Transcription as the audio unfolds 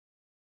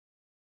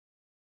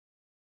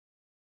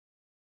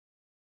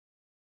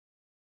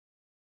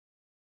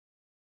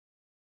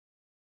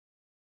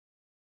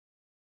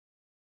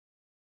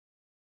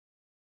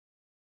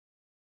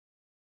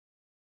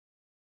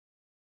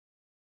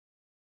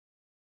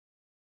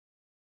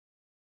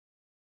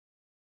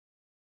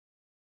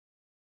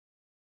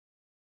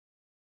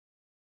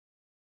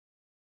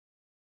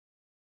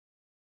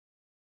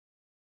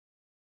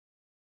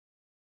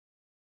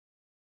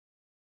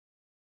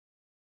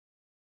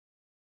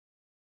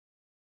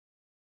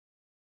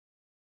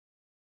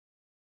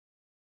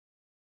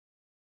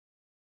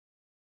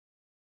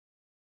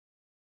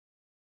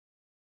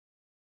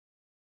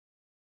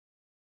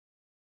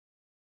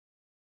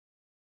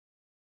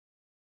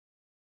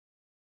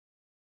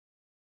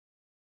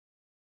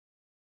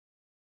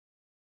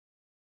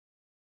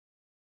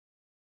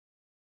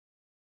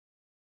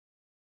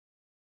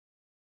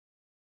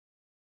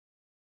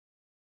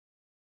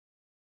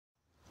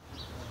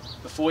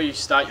Before you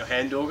start your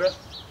hand auger,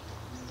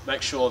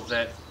 make sure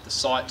that the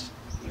site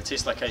and the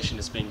test location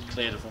has been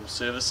cleared of all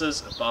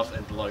services above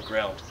and below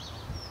ground.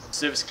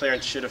 Service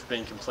clearance should have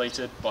been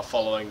completed by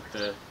following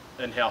the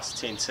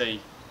in-house 10T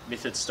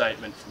method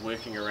statement for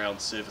working around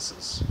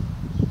services.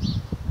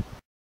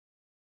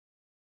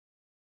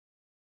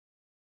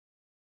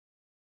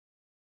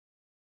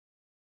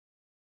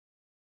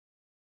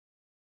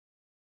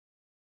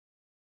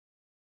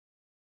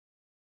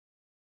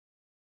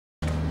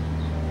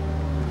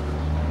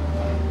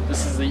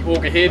 This is the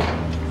auger head,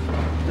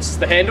 this is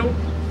the handle.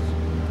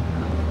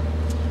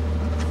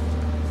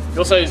 You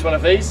also use one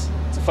of these,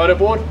 it's a photo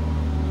board.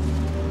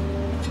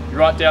 You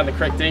write down the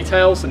correct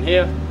details in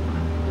here,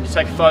 and you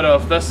take a photo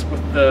of this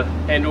with the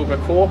hand auger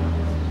core.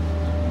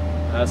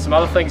 Some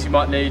other things you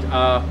might need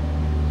are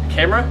a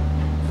camera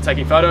for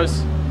taking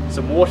photos,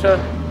 some water,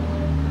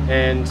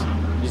 and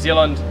New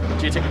Zealand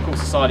Geotechnical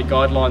Society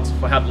guidelines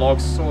for how to log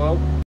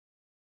soil.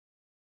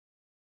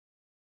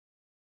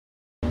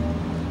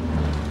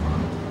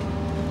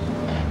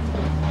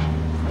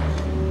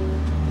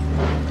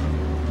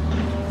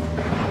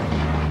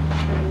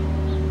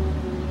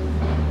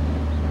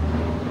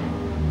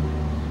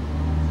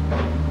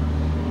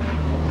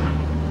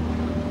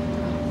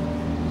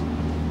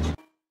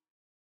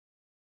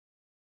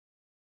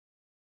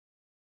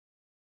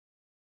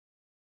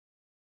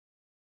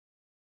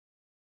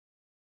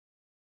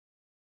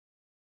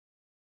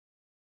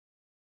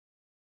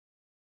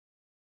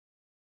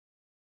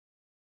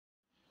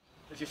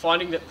 If you're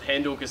finding that the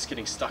hand auger is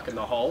getting stuck in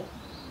the hole,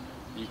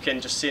 you can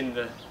just send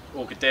the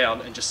auger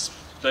down and just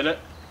spin it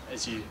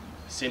as you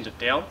send it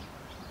down.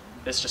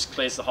 This just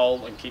clears the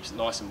hole and keeps it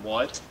nice and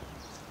wide.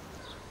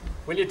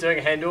 When you're doing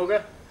a hand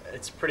auger,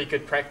 it's pretty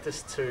good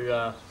practice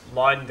to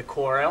line the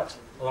core out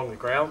along the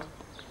ground.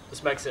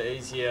 This makes it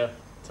easier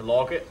to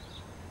log it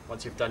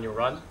once you've done your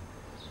run.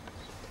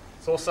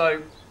 It's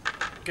also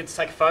good to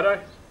take a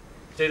photo.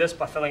 Do this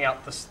by filling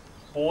out this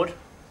board,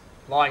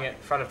 lying it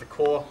in front of the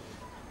core.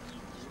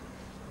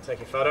 Take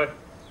a photo.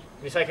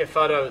 When you take a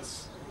photo,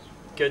 it's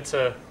good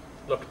to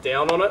look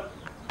down on it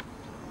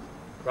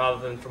rather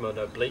than from an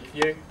oblique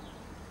view.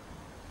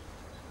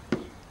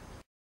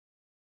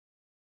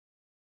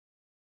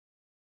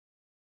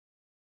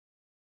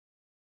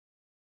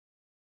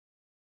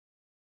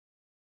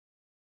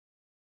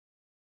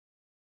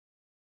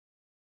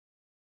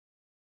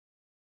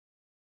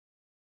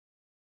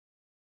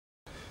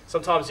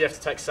 Sometimes you have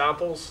to take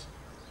samples.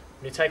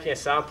 When you're taking a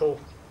sample,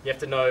 you have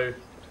to know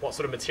what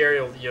sort of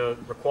material you're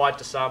required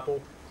to sample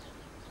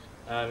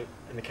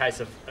in the case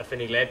of if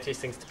any lab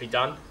testing is to be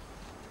done,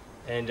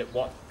 and at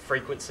what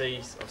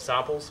frequencies of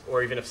samples,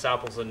 or even if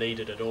samples are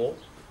needed at all.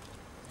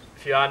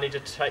 If you are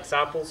needed to take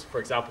samples, for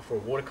example for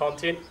water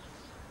content,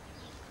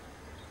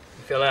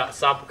 you fill out a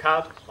sample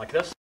card like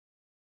this.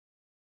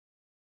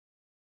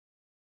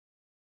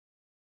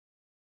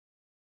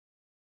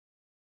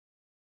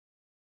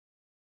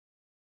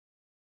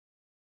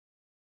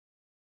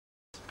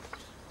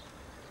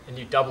 And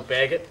you double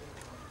bag it.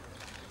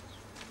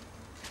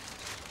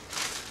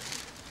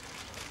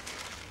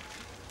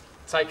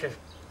 Take a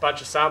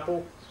bunch of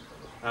sample.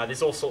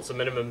 There's all sorts of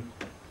minimum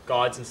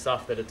guides and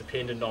stuff that are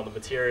dependent on the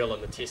material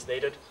and the test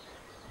needed.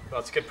 Well,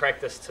 it's good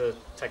practice to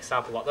take a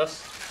sample like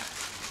this.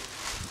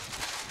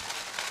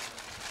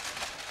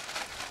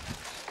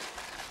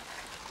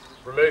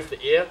 Remove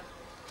the air.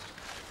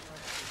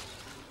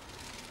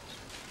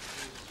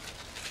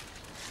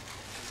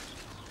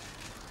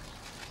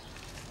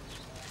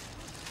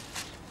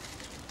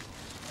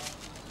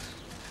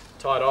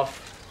 Tie it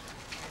off.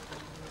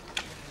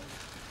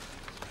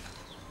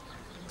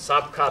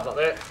 Sample card like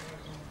that.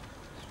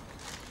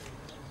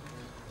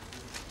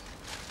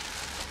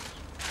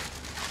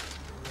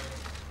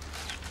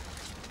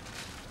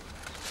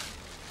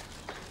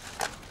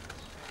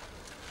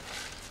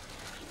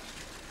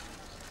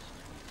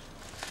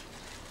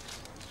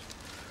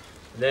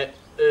 And that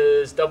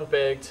is double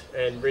bagged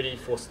and ready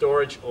for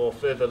storage or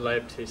further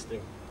lab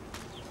testing.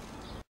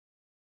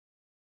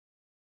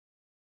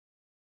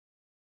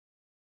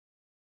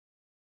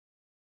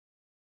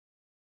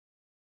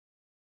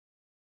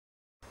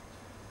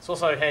 It's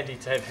also handy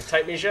to have your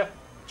tape measure,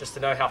 just to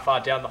know how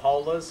far down the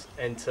hole is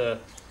and to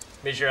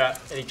measure out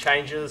any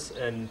changes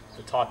in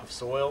the type of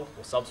soil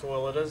or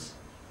subsoil it is.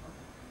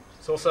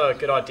 It's also a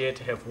good idea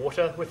to have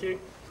water with you.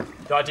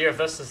 The idea of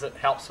this is it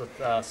helps with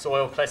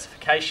soil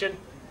classification,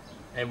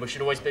 and we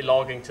should always be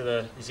logging to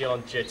the New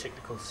Zealand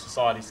Geotechnical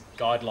Society's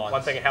guidelines.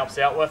 One thing it helps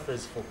out with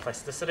is for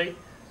plasticity,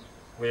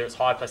 whether it's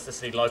high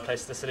plasticity, low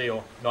plasticity,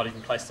 or not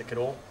even plastic at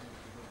all.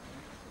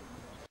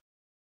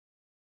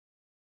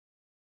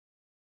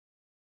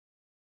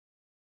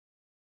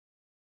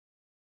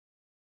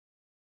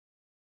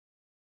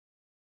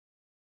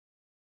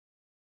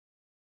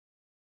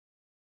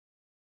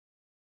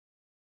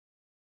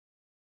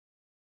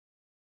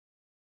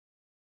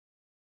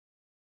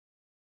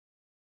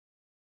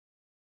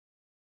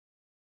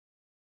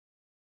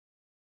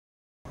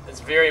 It's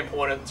very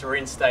important to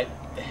reinstate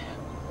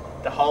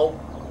the hole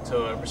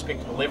to a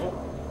respectable level.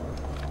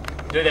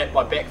 Do that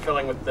by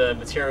backfilling with the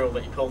material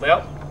that you pulled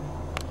out.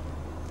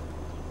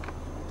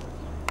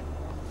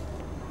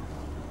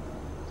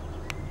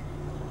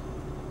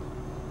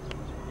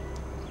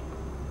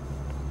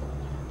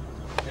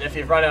 And if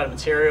you've run out of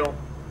material,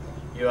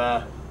 you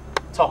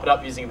top it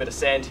up using a bit of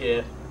sand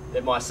here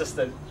that my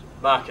assistant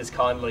Mark has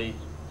kindly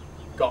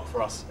got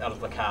for us out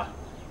of the car.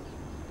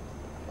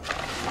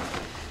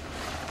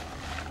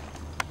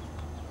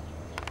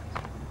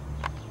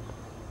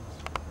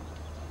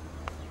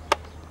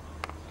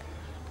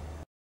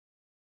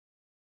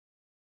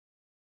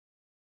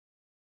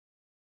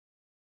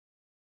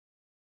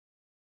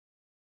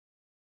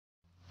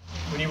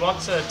 When you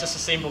want to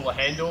disassemble a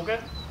hand auger,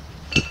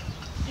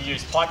 you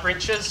use pipe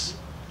wrenches.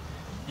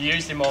 You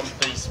use them on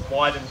these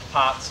widened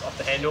parts of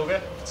the hand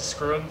auger. It's a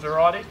screw-in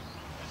variety.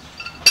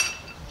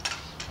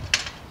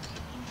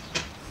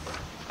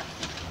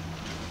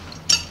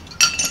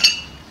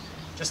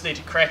 Just need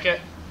to crack it,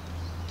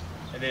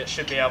 and then it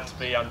should be able to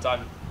be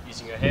undone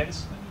using your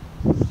hands.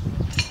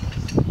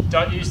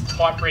 Don't use the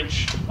pipe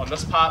wrench on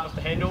this part of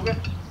the hand auger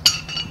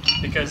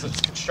because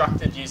it's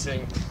constructed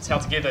using, it's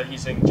held together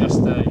using just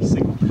a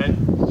single pin.